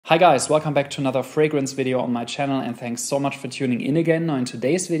Hi guys, welcome back to another fragrance video on my channel and thanks so much for tuning in again. Now in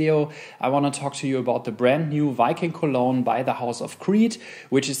today's video I want to talk to you about the brand new Viking Cologne by the House of Creed,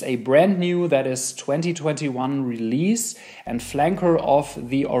 which is a brand new, that is 2021 release and flanker of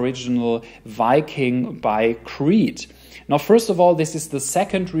the original Viking by Creed. Now, first of all, this is the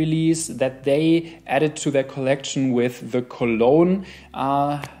second release that they added to their collection with the Cologne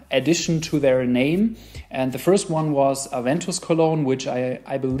addition to their name. And the first one was Aventus Cologne, which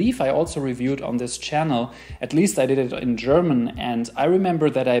I believe I also reviewed on this channel. At least I did it in German. And I remember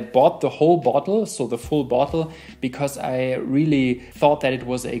that I bought the whole bottle, so the full bottle, because I really thought that it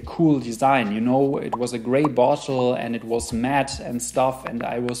was a cool design. You know, it was a gray bottle and it was matte and stuff. And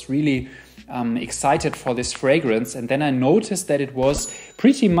I was really excited for this fragrance, and then I noticed that it was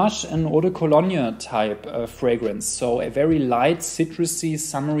pretty much an eau de cologne type fragrance, so a very light, citrusy,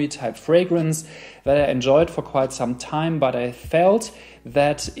 summery type fragrance that I enjoyed for quite some time, but I felt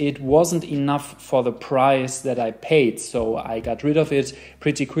that it wasn't enough for the price that I paid, so I got rid of it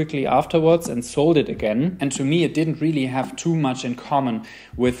pretty quickly afterwards and sold it again. And to me it didn't really have too much in common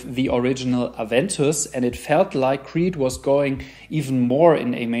with the original Aventus, and it felt like Creed was going even more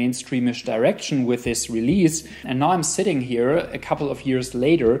in a mainstreamish direction with this release. And now I'm sitting here a couple of years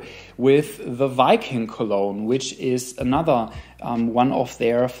later with the Viking Cologne, which is another one of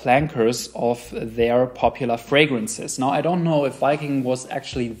their flankers of their popular fragrances. Now, I don't know if Viking was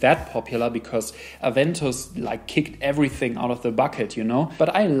actually that popular because Aventus like kicked everything out of the bucket, you know,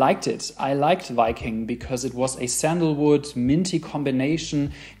 but I liked it. I liked Viking because it was a sandalwood minty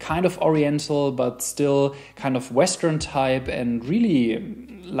combination, kind of oriental but still kind of Western type, and really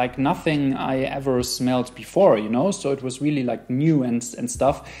like nothing I ever smelled before, you know, so it was really like new and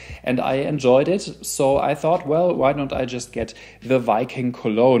stuff, and I enjoyed it. So I thought, well, why don't I just get the Viking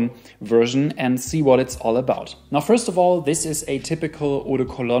Cologne version and see what it's all about. Now, first of all, this is a typical eau de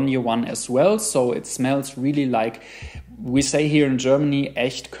cologne one as well, so it smells really like, we say here in Germany,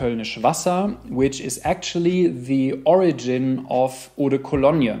 echt Kölnisch Wasser, which is actually the origin of eau de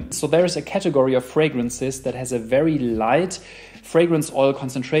cologne. So there is a category of fragrances that has a very light fragrance oil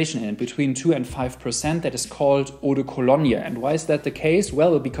concentration in it, between 2 and 5%, that is called eau de cologne. And why is that the case?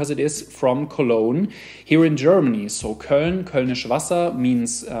 Well, because it is from Cologne here in Germany. So Köln, Kölnisch Wasser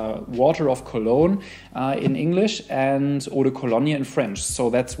means water of Cologne in English, and eau de cologne in French.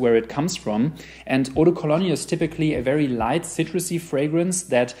 So that's where it comes from. And eau de cologne is typically a very light citrusy fragrance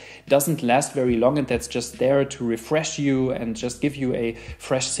that doesn't last very long, and that's just there to refresh you and just give you a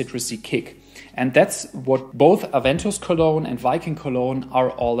fresh citrusy kick. And that's what both Aventus Cologne and Viking Cologne are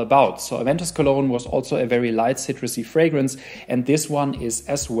all about. So Aventus Cologne was also a very light citrusy fragrance, and this one is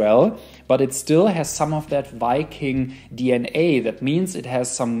as well, but it still has some of that Viking DNA. That means it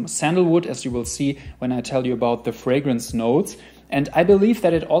has some sandalwood, as you will see when I tell you about the fragrance notes. And I believe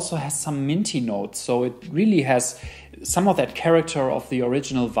that it also has some minty notes, so it really has some of that character of the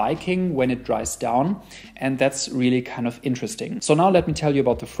original Viking when it dries down, and that's really kind of interesting. So now let me tell you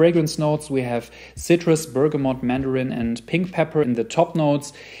about the fragrance notes. We have citrus, bergamot, mandarin, and pink pepper in the top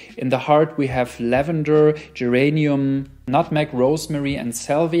notes. In the heart we have lavender, geranium, nutmeg, rosemary, and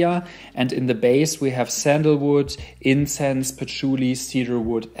salvia. And in the base we have sandalwood, incense, patchouli,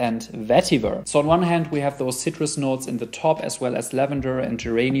 cedarwood, and vetiver. So on one hand we have those citrus notes in the top, as well as lavender and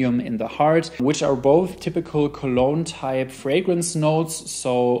geranium in the heart, which are both typical cologne type fragrance notes,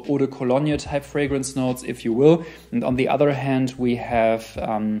 so eau de cologne type fragrance notes, if you will. And on the other hand we have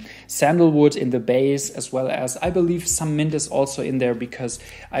sandalwood in the base, as well as, I believe, some mint is also in there, because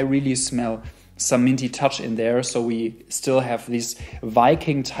I really smell some minty touch in there. So we still have this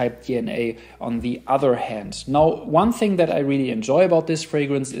Viking type DNA on the other hand. Now, one thing that I really enjoy about this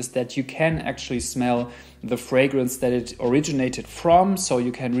fragrance is that you can actually smell the fragrance that it originated from. So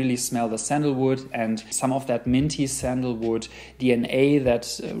you can really smell the sandalwood and some of that minty sandalwood DNA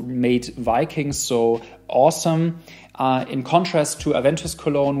that made Viking so awesome. In contrast to Aventus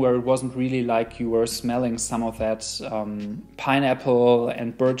Cologne, where it wasn't really like you were smelling some of that pineapple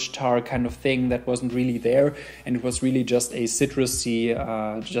and birch tar kind of thing that wasn't really there, and it was really just a citrusy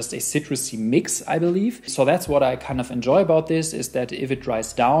mix, I believe. So that's what I kind of enjoy about this, is that if it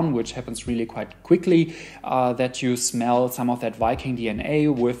dries down, which happens really quite quickly, that you smell some of that Viking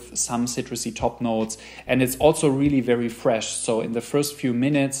DNA with some citrusy top notes, and it's also really very fresh. So in the first few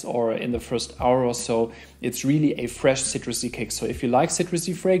minutes or in the first hour or so, it's really a fresh citrusy kick. So if you like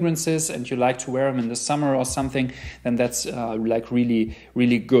citrusy fragrances and you like to wear them in the summer or something, then that's like really,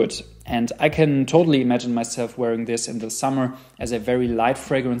 really good. And I can totally imagine myself wearing this in the summer as a very light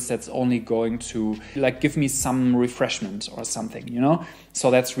fragrance that's only going to like give me some refreshment or something, you know? So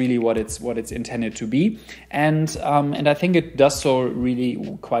that's really what it's intended to be. And I think it does so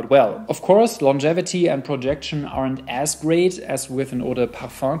really quite well. Of course, longevity and projection aren't as great as with an eau de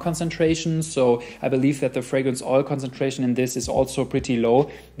parfum concentration. So I believe that the fragrance oil concentration in this is also pretty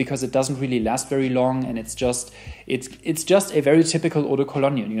low because it doesn't really last very long, and it's just a very typical eau de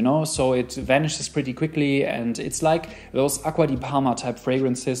cologne, you know? So it vanishes pretty quickly, and it's like those Acqua di Parma type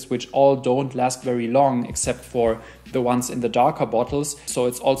fragrances which all don't last very long except for the ones in the darker bottles. So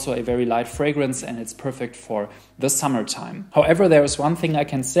it's also a very light fragrance, and it's perfect for the summertime. However, there is one thing I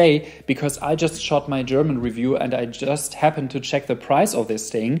can say, because I just shot my German review and I just happened to check the price of this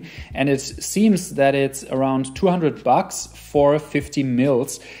thing, and it seems that it's around 200 bucks for 50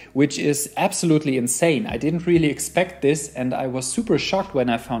 mils, which is absolutely insane. I didn't really expect this, and I was super shocked when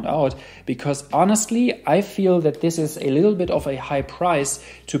I found out, because honestly, I feel that this is a little bit of a high price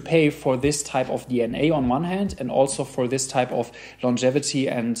to pay for this type of DNA on one hand, and also for this type of longevity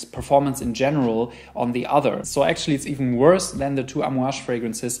and performance in general on the other. So actually it's even worse than the two Amouage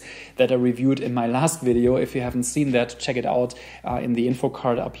fragrances that I reviewed in my last video. If you haven't seen that, check it out in the info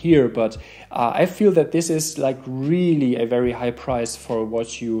card up here. But I feel that this is like really a very high price for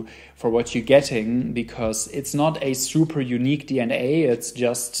what you're getting, because it's not a super unique DNA. It's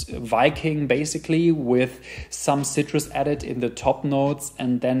just Viking basically with some citrus added in the top notes,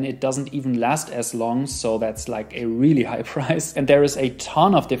 and then it doesn't even last as long. So that's like a really high price. And there is a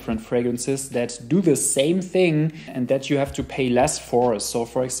ton of different fragrances that do the same thing and that you have to pay less for. So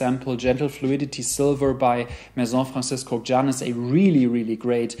for example, Gentle Fluidity Silver by Maison Francisco Gian is a really, really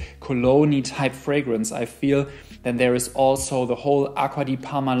great cologne type fragrance, I feel. Then there is also the whole Acqua di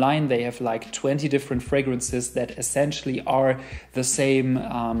Parma line. They have like 20 different fragrances that essentially are the same.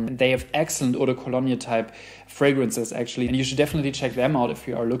 They have excellent eau de cologne type fragrances actually, and you should definitely check them out if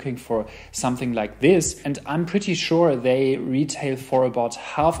you are looking for something like this. And I'm pretty sure they retail for about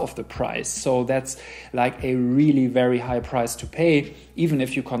half of the price. So that's like a really very high price to pay, even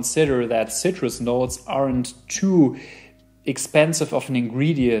if you consider that citrus notes aren't too expensive of an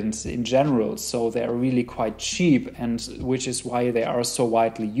ingredient in general, so they're really quite cheap, and which is why they are so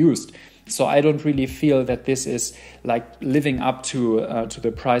widely used. So I don't really feel that this is like living up to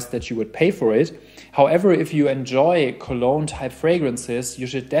the price that you would pay for it. However, if you enjoy cologne type fragrances, you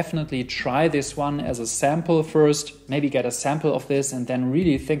should definitely try this one as a sample first. Maybe get a sample of this and then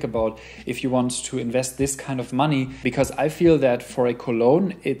really think about if you want to invest this kind of money, because I feel that for a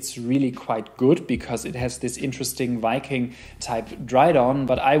cologne it's really quite good because it has this interesting Viking type dry down,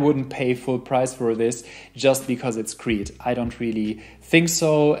 but I wouldn't pay full price for this just because it's Creed. I don't really think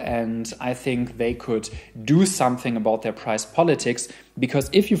so, and I think they could do something about their price politics, because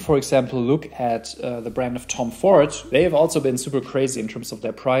if you, for example, look at the brand of Tom Ford, they have also been super crazy in terms of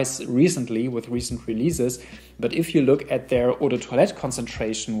their price recently with recent releases. But if you look at their eau de toilette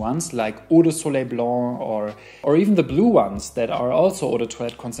concentration ones, like Eau de Soleil Blanc or even the blue ones that are also eau de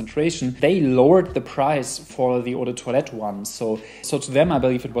toilette concentration, they lowered the price for the eau de toilette one. So to them, I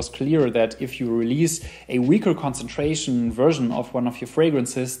believe it was clear that if you release a weaker concentration version of one of your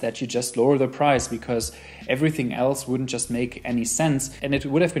fragrances, that you just lower the price, because everything else wouldn't just make any sense. And it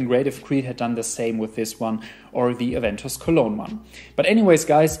would have been great if Creed had done the same with this one or the Aventus Cologne one. But anyways,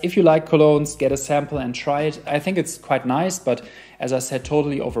 guys, if you like colognes, get a sample and try it. I think it's quite nice, but as I said,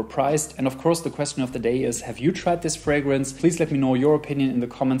 totally overpriced. And of course, the question of the day is, have you tried this fragrance? Please let me know your opinion in the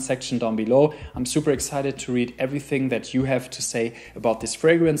comment section down below. I'm super excited to read everything that you have to say about this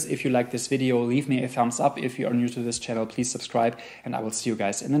fragrance. If you like this video, leave me a thumbs up. If you are new to this channel, please subscribe, and I will see you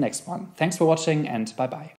guys in the next one. Thanks for watching, and bye-bye.